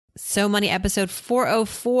So Money episode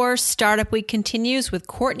 404, Startup Week continues with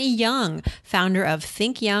Courtney Young, founder of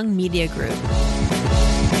Think Young Media Group.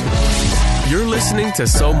 You're listening to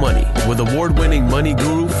So Money with award-winning money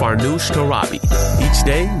guru Farnoosh Torabi. Each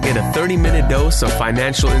day, get a 30-minute dose of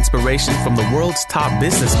financial inspiration from the world's top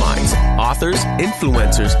business minds, authors,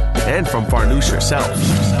 influencers, and from Farnoosh herself.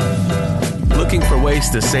 Looking for ways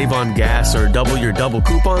to save on gas or double your double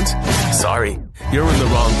coupons? Sorry, you're in the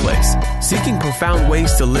wrong place. Seeking profound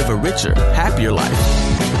ways to live a richer, happier life.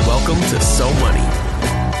 Welcome to So Money.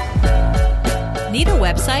 Need a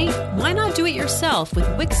website? Why not do it yourself with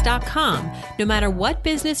Wix.com? No matter what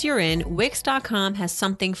business you're in, Wix.com has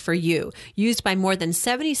something for you. Used by more than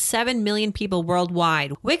 77 million people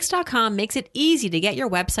worldwide, Wix.com makes it easy to get your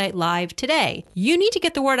website live today. You need to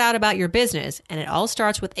get the word out about your business, and it all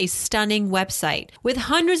starts with a stunning website. With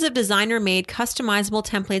hundreds of designer-made customizable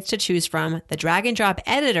templates to choose from, the drag-and-drop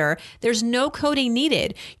editor, there's no coding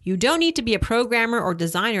needed. You don't need to be a programmer or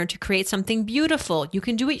designer to create something beautiful. You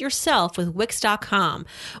can do it yourself with Wix.com.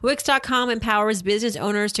 Wix.com empowers business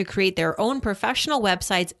owners to create their own professional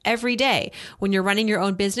websites every day. When you're running your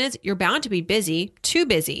own business, you're bound to be busy, too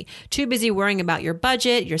busy worrying about your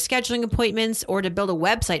budget, your scheduling appointments, or to build a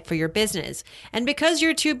website for your business. And because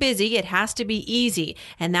you're too busy, it has to be easy.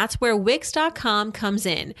 And that's where Wix.com comes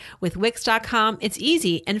in. With Wix.com, it's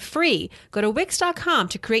easy and free. Go to Wix.com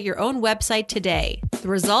to create your own website today. The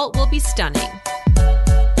result will be stunning.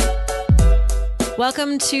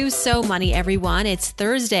 Welcome to So Money, everyone. It's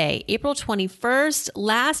Thursday, April 21st,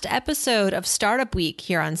 last episode of Startup Week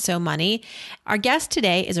here on So Money. Our guest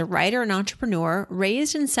today is a writer and entrepreneur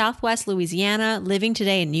raised in Southwest Louisiana, living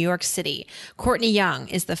today in New York City. Courtney Young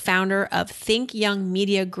is the founder of Think Young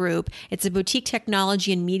Media Group. It's a boutique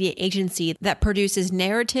technology and media agency that produces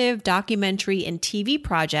narrative, documentary, and TV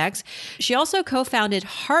projects. She also co-founded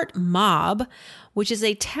Heart Mob, which is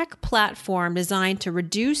a tech platform designed to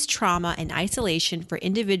reduce trauma and isolation for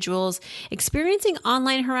individuals experiencing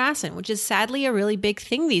online harassment, which is sadly a really big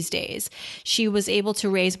thing these days. She was able to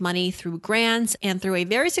raise money through grants and through a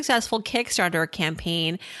very successful Kickstarter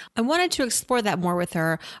campaign. I wanted to explore that more with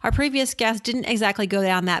her. Our previous guest didn't exactly go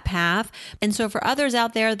down that path. And so for others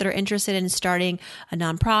out there that are interested in starting a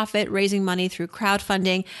nonprofit, raising money through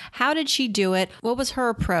crowdfunding, how did she do it? What was her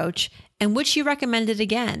approach? And would she recommend it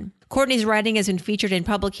again? Courtney's writing has been featured in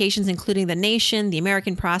publications including The Nation, The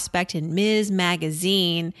American Prospect, and Ms.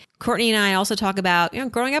 Magazine. Courtney and I also talk about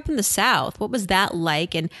growing up in the South. What was that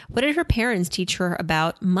like? And what did her parents teach her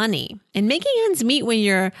about money? And making ends meet when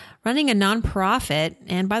you're running a nonprofit.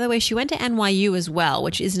 And by the way, she went to NYU as well,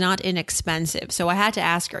 which is not inexpensive. So I had to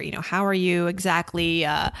ask her, how are you exactly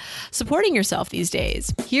supporting yourself these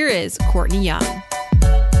days? Here is Courtney Young.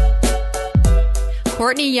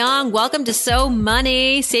 Courtney Young, welcome to So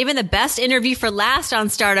Money, saving the best interview for last on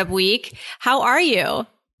Startup Week. How are you?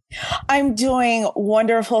 I'm doing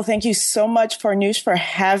wonderful. Thank you so much, Farnoosh, for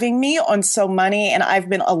having me on So Money. And I've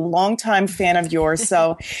been a longtime fan of yours.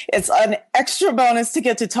 So it's an extra bonus to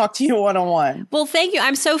get to talk to you one-on-one. Well, thank you.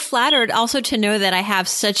 I'm so flattered also to know that I have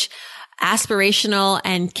such aspirational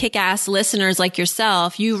and kick-ass listeners like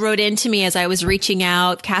yourself. You wrote into me as I was reaching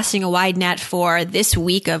out, casting a wide net for this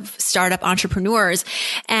week of startup entrepreneurs.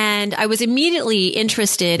 And I was immediately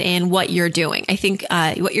interested in what you're doing. I think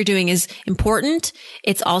what you're doing is important.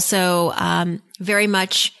 It's also very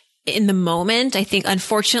much in the moment. I think,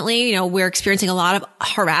 unfortunately, we're experiencing a lot of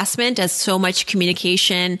harassment as so much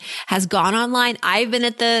communication has gone online. I've been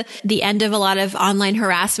at the end of a lot of online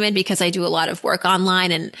harassment because I do a lot of work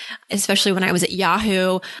online, and especially when I was at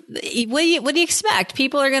Yahoo. What do you expect?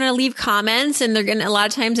 People are going to leave comments, and a lot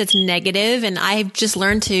of times it's negative. And I've just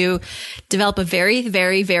learned to develop a very,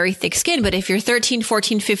 very, very thick skin. But if you're 13,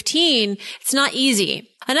 14, 15, it's not easy.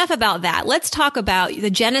 Enough about that. Let's talk about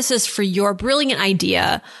the genesis for your brilliant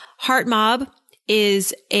idea. Heart Mob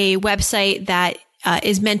is a website that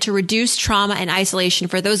is meant to reduce trauma and isolation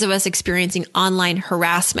for those of us experiencing online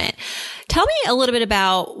harassment. Tell me a little bit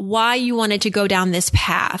about why you wanted to go down this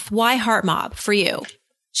path. Why Heart Mob for you?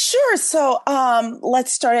 Sure. So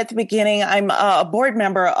let's start at the beginning. I'm a board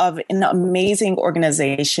member of an amazing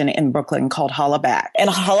organization in Brooklyn called Hollaback. And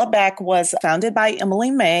Hollaback was founded by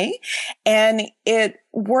Emily May, and it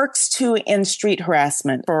works to end street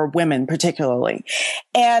harassment for women particularly.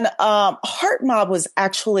 And Heart Mob was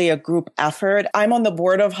actually a group effort. I'm on the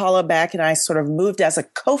board of Hollaback, and I sort of moved as a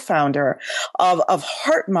co-founder of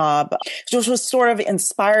Heart Mob, which was sort of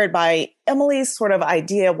inspired by Emily's sort of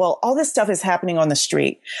idea. Well, all this stuff is happening on the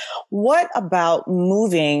street. What about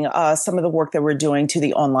moving some of the work that we're doing to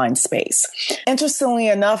the online space? Interestingly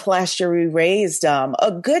enough, last year we raised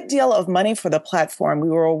a good deal of money for the platform. We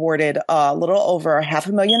were awarded a little over over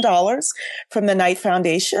 $500,000 from the Knight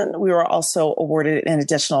Foundation. We were also awarded an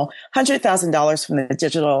additional $100,000 from the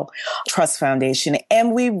Digital Trust Foundation.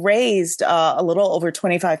 And we raised a little over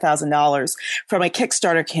 $25,000 from a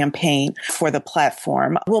Kickstarter campaign for the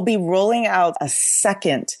platform. We'll be rolling out a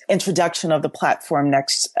second introduction of the platform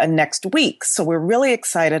next week. So we're really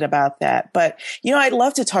excited about that. But, I'd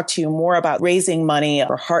love to talk to you more about raising money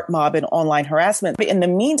for Heart Mob and online harassment. But in the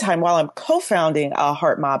meantime, while I'm co-founding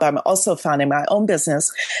Heart Mob, I'm also founding my own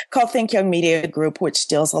business called Think Young Media Group, which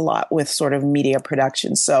deals a lot with sort of media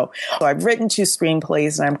production. So I've written 2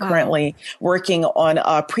 screenplays, and I'm currently working on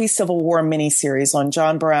a pre-Civil War miniseries on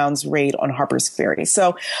John Brown's raid on Harper's Ferry.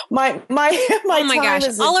 So my oh my time gosh,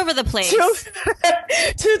 is all over the place.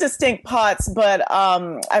 Two distinct pots, but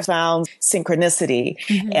I've found synchronicity,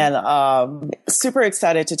 and super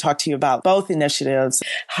excited to talk to you about both initiatives,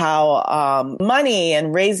 how money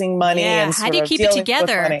and raising money and how do you keep it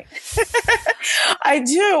together? I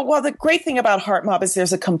do. Well, the great thing about Heart Mob is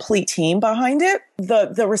there's a complete team behind it.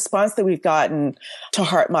 The response that we've gotten to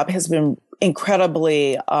Heart Mob has been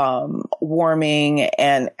incredibly warming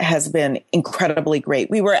and has been incredibly great.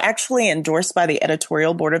 We were actually endorsed by the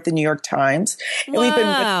editorial board of the New York Times. And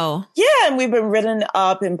wow. we've been written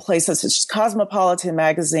up in places such as Cosmopolitan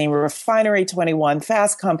Magazine, Refinery 21,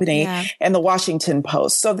 Fast Company, and the Washington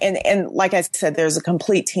Post. So, and like I said, there's a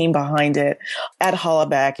complete team behind it at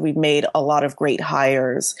Hollaback. We've made a lot of great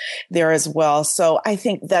hires there as well. So I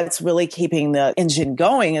think that's really keeping the engine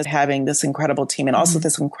going, is having this incredible team and also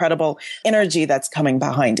this incredible energy that's coming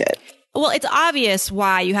behind it. Well, it's obvious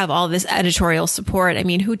why you have all this editorial support. I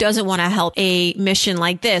mean, who doesn't want to help a mission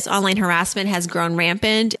like this? Online harassment has grown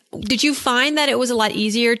rampant. Did you find that it was a lot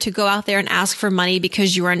easier to go out there and ask for money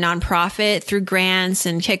because you are a nonprofit through grants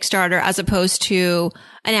and Kickstarter as opposed to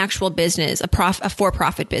an actual business, a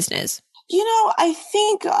for-profit business? I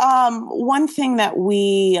think one thing that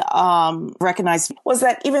we recognized was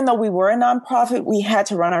that even though we were a nonprofit, we had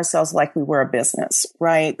to run ourselves like we were a business,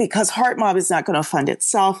 right? Because Heart Mob is not going to fund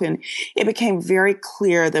itself. And it became very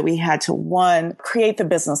clear that we had to, one, create the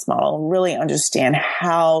business model and really understand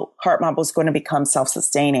how Heart Mob was going to become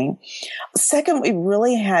self-sustaining. Second, we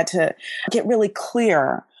really had to get really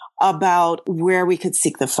clear about where we could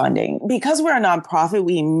seek the funding. Because we're a nonprofit,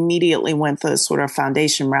 we immediately went the sort of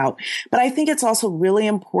foundation route. But I think it's also really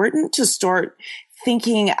important to start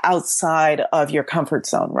thinking outside of your comfort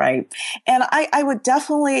zone, right? And I would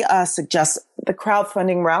definitely suggest the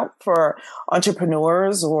crowdfunding route for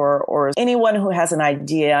entrepreneurs or anyone who has an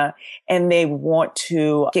idea and they want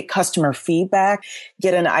to get customer feedback,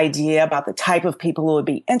 get an idea about the type of people who would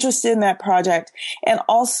be interested in that project, and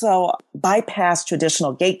also bypass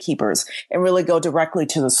traditional gatekeepers and really go directly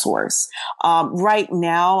to the source. Right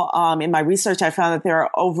now, in my research, I found that there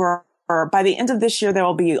are by the end of this year, there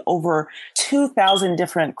will be over 2,000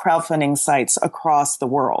 different crowdfunding sites across the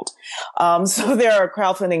world. So there are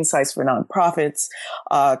crowdfunding sites for nonprofits,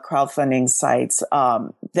 crowdfunding sites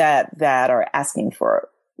that are asking for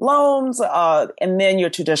loans, and then your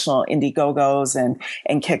traditional Indiegogos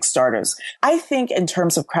and Kickstarters. I think in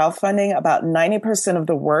terms of crowdfunding, about 90% of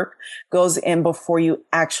the work goes in before you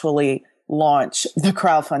actually launch the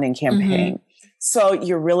crowdfunding campaign. Mm-hmm. So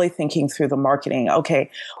you're really thinking through the marketing. Okay,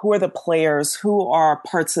 who are the players? Who are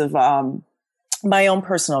parts of my own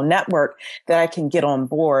personal network that I can get on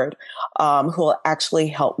board, who will actually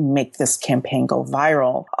help make this campaign go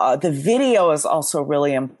viral? The video is also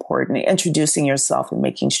really important, introducing yourself and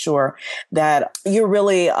making sure that you're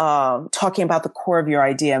really talking about the core of your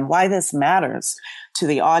idea and why this matters to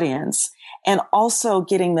the audience. And also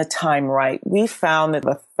getting the time right. We found that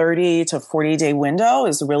the 30 to 40 day window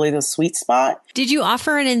is really the sweet spot. Did you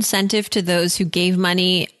offer an incentive to those who gave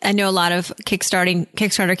money? I know a lot of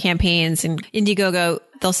Kickstarter campaigns and Indiegogo,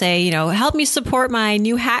 they'll say, help me support my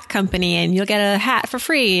new hat company and you'll get a hat for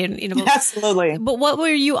free. And, Absolutely. But what were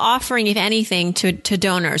you offering, if anything, to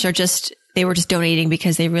donors, or they were just donating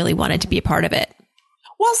because they really wanted to be a part of it?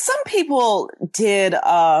 Well, some people did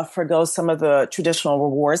forgo some of the traditional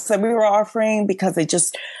rewards that we were offering because they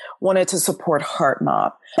just wanted to support Heart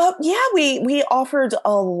Mob. But yeah, we offered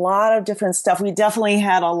a lot of different stuff. We definitely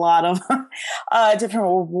had a lot of different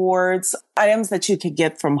rewards, items that you could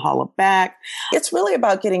get from Hollaback. It's really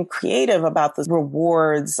about getting creative about the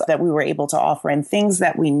rewards that we were able to offer and things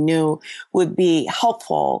that we knew would be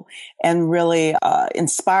helpful and really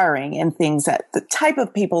inspiring, and things that the type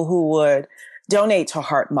of people who would donate to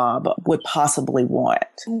Heart Mob would possibly want.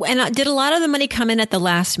 And did a lot of the money come in at the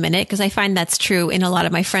last minute? Because I find that's true in a lot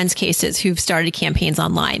of my friends' cases who've started campaigns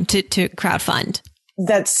online to crowdfund.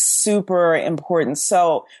 That's super important.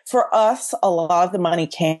 So for us, a lot of the money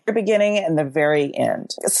came at the beginning and the very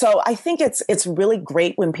end. So I think it's really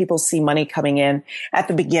great when people see money coming in at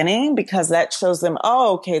the beginning, because that shows them,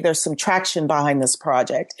 oh, okay, there's some traction behind this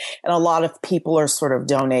project. And a lot of people are sort of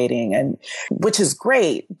donating, and which is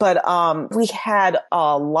great. But we had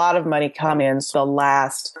a lot of money come in the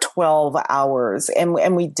last 12 hours,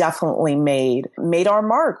 and we definitely made our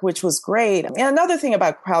mark, which was great. And another thing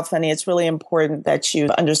about crowdfunding, it's really important that you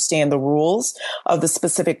understand the rules of the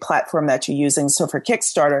specific platform that you're using. So for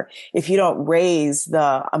Kickstarter, if you don't raise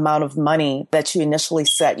the amount of money that you initially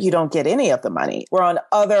set, you don't get any of the money. Where on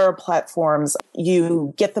other platforms,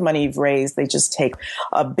 you get the money you've raised, they just take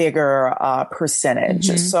a bigger percentage.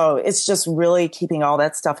 Mm-hmm. So it's just really keeping all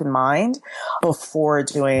that stuff in mind before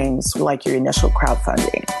doing like your initial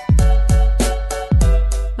crowdfunding.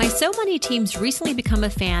 My So Money team's recently become a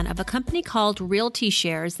fan of a company called Realty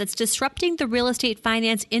Shares that's disrupting the real estate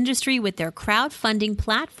finance industry with their crowdfunding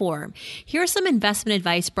platform. Here's some investment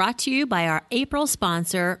advice brought to you by our April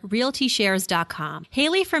sponsor, RealtyShares.com.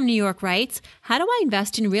 Haley from New York writes, how do I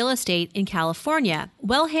invest in real estate in California?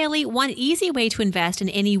 Well, Haley, one easy way to invest in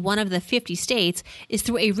any one of the 50 states is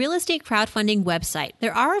through a real estate crowdfunding website.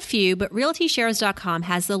 There are a few, but RealtyShares.com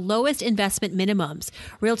has the lowest investment minimums.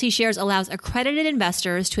 Realty Shares allows accredited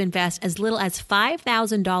investors to invest as little as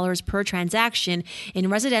 $5,000 per transaction in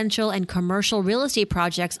residential and commercial real estate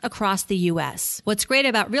projects across the U.S. What's great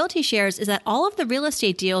about Realty Shares is that all of the real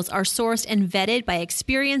estate deals are sourced and vetted by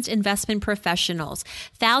experienced investment professionals.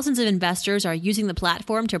 Thousands of investors are using the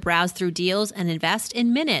platform to browse through deals and invest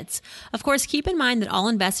in minutes. Of course, keep in mind that all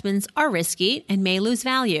investments are risky and may lose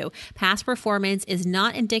value. Past performance is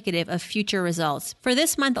not indicative of future results. For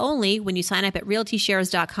this month only, when you sign up at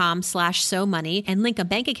realtyshares.com/SoMoney and link a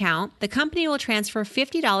bank account, the company will transfer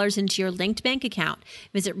 $50 into your linked bank account.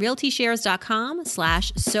 Visit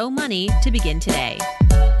realtyshares.com/SoMoney to begin today.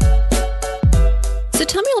 So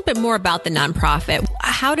tell me a little bit more about the nonprofit.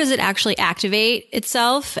 How does it actually activate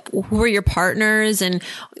itself? Who are your partners, and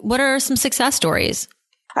what are some success stories?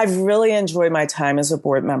 I've really enjoyed my time as a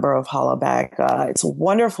board member of Hollaback. It's a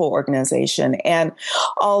wonderful organization. And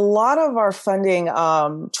a lot of our funding,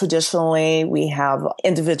 traditionally, we have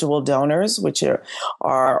individual donors, which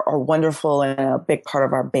are wonderful and a big part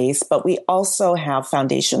of our base. But we also have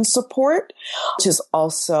foundation support, which is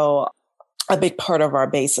also a big part of our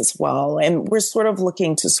base as well. And we're sort of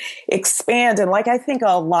looking to expand. And like I think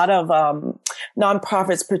a lot of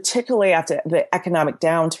nonprofits, particularly after the economic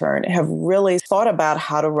downturn, have really thought about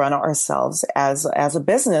how to run ourselves as a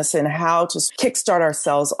business and how to kickstart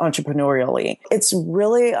ourselves entrepreneurially. It's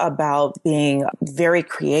really about being very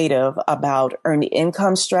creative about earned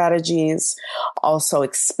income strategies, also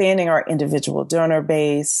expanding our individual donor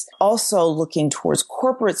base, also looking towards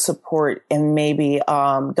corporate support and maybe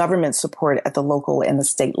government support at the local and the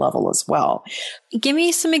state level as well. Give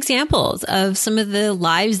me some examples of some of the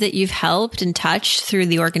lives that you've helped and touched through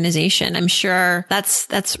the organization. I'm sure that's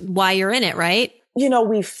why you're in it, right? You know,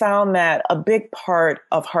 we found that a big part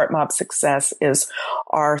of HeartMob's success is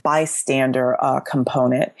our bystander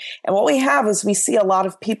component. And what we have is we see a lot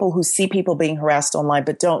of people who see people being harassed online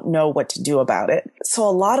but don't know what to do about it. So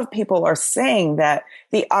a lot of people are saying that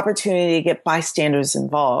the opportunity to get bystanders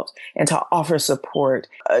involved and to offer support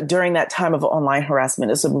during that time of online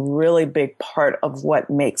harassment is a really big part of what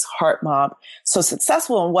makes HeartMob so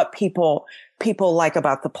successful and what people like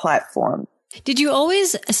about the platform. Did you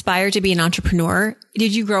always aspire to be an entrepreneur?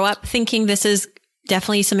 Did you grow up thinking this is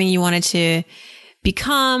definitely something you wanted to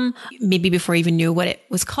become, maybe before you even knew what it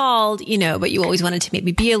was called, but you always wanted to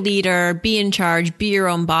maybe be a leader, be in charge, be your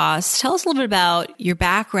own boss? Tell us a little bit about your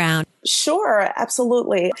background. Sure,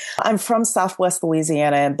 absolutely. I'm from Southwest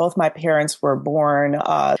Louisiana, and both my parents were born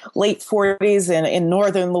late 40s in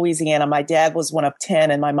northern Louisiana. My dad was one of 10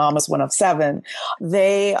 and my mom was one of 7.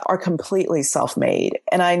 They are completely self-made.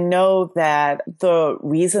 And I know that the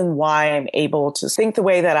reason why I'm able to think the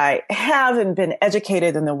way that I have and been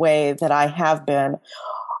educated in the way that I have been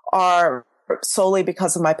are solely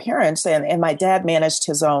because of my parents, and my dad managed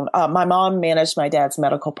his own, my mom managed my dad's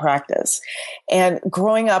medical practice. And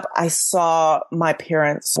growing up, I saw my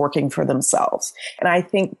parents working for themselves. And I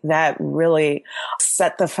think that really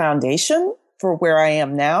set the foundation for where I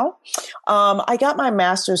am now. I got my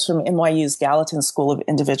master's from NYU's Gallatin School of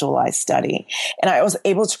Individualized Study, and I was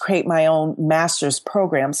able to create my own master's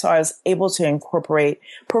program. So I was able to incorporate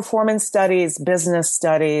performance studies, business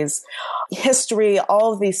studies, history,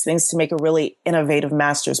 all of these things to make a really innovative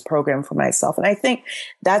master's program for myself. And I think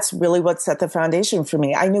that's really what set the foundation for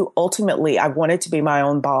me. I knew ultimately I wanted to be my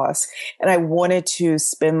own boss, and I wanted to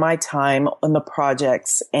spend my time on the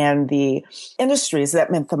projects and the industries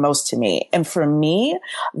that meant the most to me. And for me,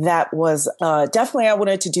 that was definitely, I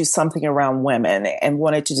wanted to do something around women and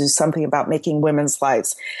wanted to do something about making women's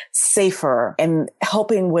lives safer and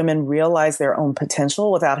helping women realize their own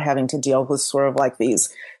potential without having to deal with sort of like these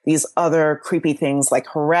other creepy things like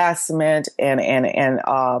harassment and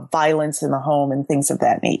violence in the home and things of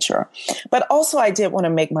that nature. But also I did want to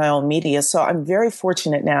make my own media. So I'm very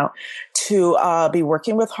fortunate now to be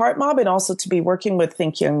working with HeartMob and also to be working with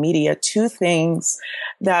Think Young Media, two things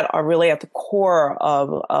that are really at the core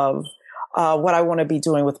of what I want to be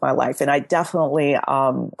doing with my life. And I definitely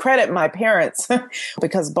credit my parents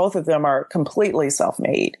because both of them are completely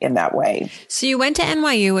self-made in that way. So you went to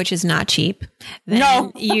NYU, which is not cheap. Then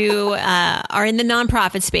No. You are in the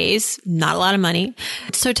nonprofit space, not a lot of money.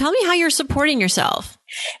 So tell me how you're supporting yourself.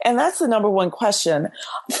 And that's the number one question.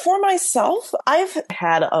 For myself, I've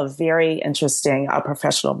had a very interesting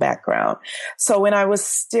professional background. So when I was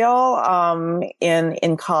still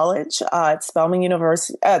in college at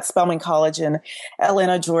Spelman College in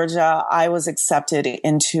Atlanta, Georgia, I was accepted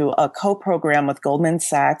into a co-program with Goldman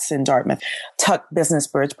Sachs and Dartmouth Tuck Business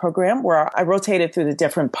Bridge program, where I rotated through the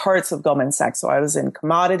different parts of Goldman Sachs. So I was in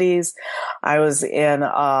commodities, I was in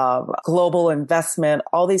global investment,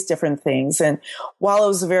 all these different things. And while it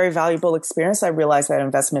was a very valuable experience, I realized that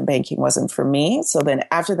investment banking wasn't for me. So then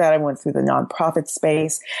after that, I went through the nonprofit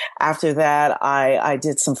space. After that, I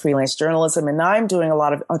did some freelance journalism, and now I'm doing a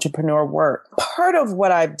lot of entrepreneur work. Part of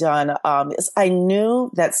what I've done is I knew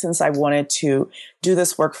that since I wanted to do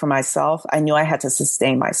this work for myself, I knew I had to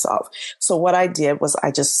sustain myself. So what I did was I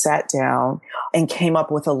just sat down and came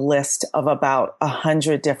up with a list of about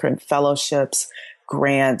 100 different fellowships,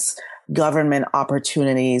 grants, government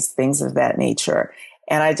opportunities, things of that nature.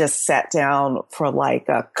 And I just sat down for like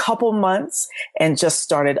a couple months and just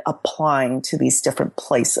started applying to these different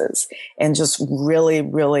places and just really,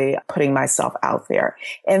 really putting myself out there.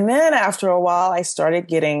 And then after a while, I started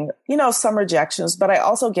getting, some rejections, but I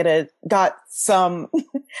also got some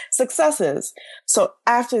successes. So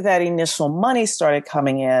after that initial money started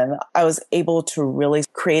coming in, I was able to really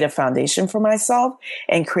create a foundation for myself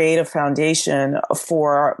and create a foundation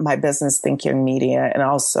for my business, Think Young Media. And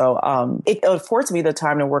also, it affords me the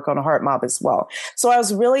time to work on a HeartMob as well. So I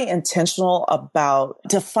was really intentional about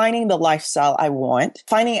defining the lifestyle I want,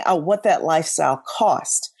 finding out what that lifestyle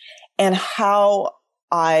cost and how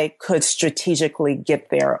I could strategically get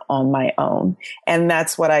there on my own. And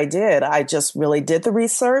that's what I did. I just really did the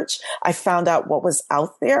research. I found out what was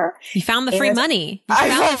out there. You found the free money. You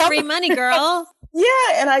found the free money, girl. Yeah.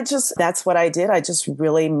 And that's what I did. I just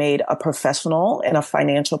really made a professional and a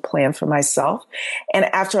financial plan for myself. And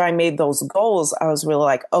after I made those goals, I was really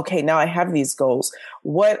like, okay, now I have these goals.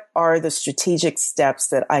 What are the strategic steps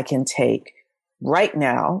that I can take right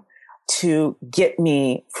now to get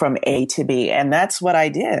me from A to B? And that's what I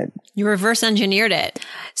did. You reverse engineered it.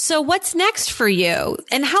 So what's next for you?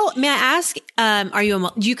 And how, may I ask, do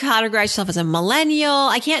you categorize yourself as a millennial?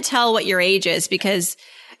 I can't tell what your age is because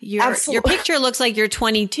your picture looks like you're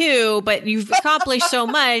 22, but you've accomplished so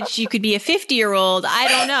much. You could be a 50-year-old. I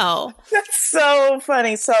don't know. That's so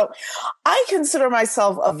funny. So I consider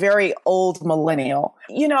myself a very old millennial.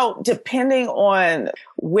 Depending on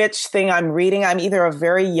which thing I'm reading, I'm either a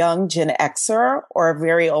very young Gen Xer or a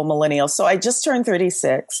very old millennial. So I just turned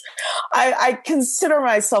 36. I consider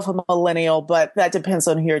myself a millennial, but that depends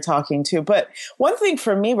on who you're talking to. But one thing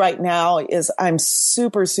for me right now is I'm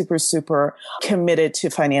super, super, super committed to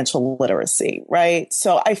financial literacy, right?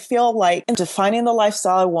 So I feel like in defining the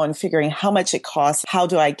lifestyle I want, figuring how much it costs, how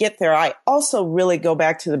do I get there? I also really go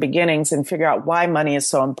back to the beginnings and figure out why money is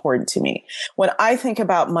so important to me. When I think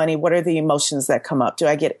about money, what are the emotions that come up? Do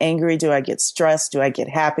I get angry? Do I get stressed? Do I get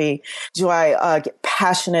happy? Do I get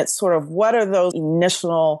passionate? Sort of what are those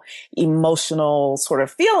initial emotional sort of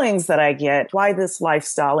feelings that I get? Why this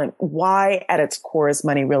lifestyle and why at its core is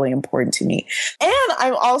money really important to me? And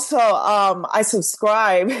I'm also, I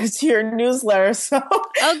subscribe to your newsletter. So,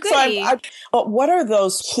 but what are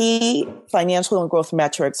those key financial and growth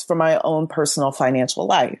metrics for my own personal financial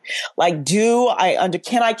life? Like,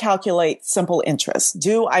 can I calculate simple interest?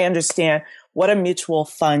 Do I understand what a mutual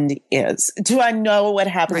fund is? Do I know what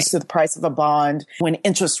happens to the price of a bond when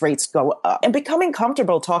interest rates go up? And becoming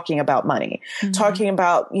comfortable talking about money, talking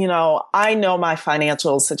about, I know my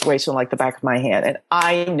financial situation like the back of my hand, and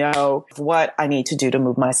I know what I need to do to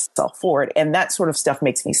move myself forward. And that sort of stuff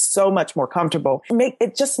makes me so much more comfortable.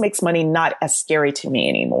 It just makes money not as scary to me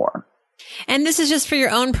anymore. And this is just for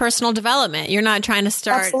your own personal development. You're not trying to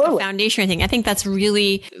start a foundation or anything. I think that's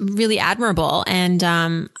really, really admirable. And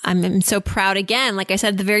I'm so proud again. Like I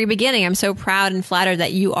said at the very beginning, I'm so proud and flattered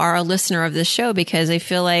that you are a listener of this show, because I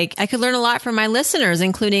feel like I could learn a lot from my listeners,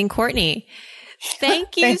 including Courtney.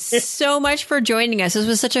 Thank you so much for joining us. This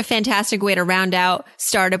was such a fantastic way to round out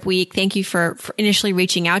Startup Week. Thank you for initially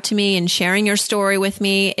reaching out to me and sharing your story with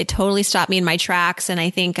me. It totally stopped me in my tracks. And I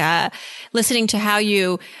think listening to how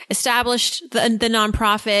you established the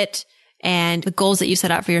nonprofit and the goals that you set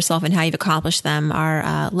out for yourself and how you've accomplished them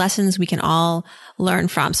are lessons we can all learn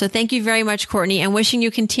from. So thank you very much, Courtney, and wishing you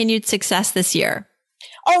continued success this year.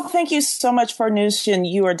 Oh, thank you so much, Farnoosh. And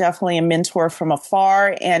you are definitely a mentor from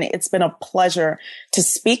afar. And it's been a pleasure to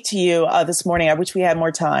speak to you this morning. I wish we had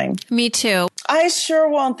more time. Me too. I sure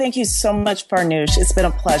will. Thank you so much, Farnoosh. It's been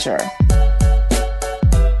a pleasure.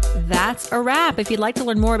 That's a wrap. If you'd like to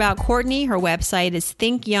learn more about Courtney, her website is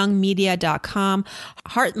thinkyoungmedia.com.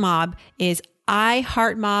 HeartMob is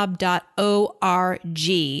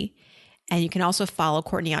iheartmob.org. And you can also follow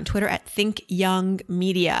Courtney on Twitter at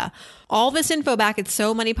thinkyoungmedia. All this info back at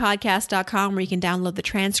SoMoneyPodcast.com, where you can download the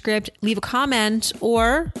transcript, leave a comment,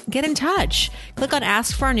 or get in touch. Click on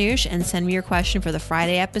Ask Farnoosh and send me your question for the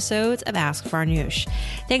Friday episodes of Ask Farnoosh.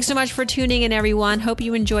 Thanks so much for tuning in, everyone. Hope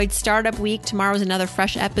you enjoyed Startup Week. Tomorrow's another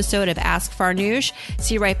fresh episode of Ask Farnoosh.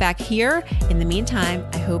 See you right back here. In the meantime,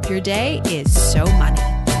 I hope your day is so money.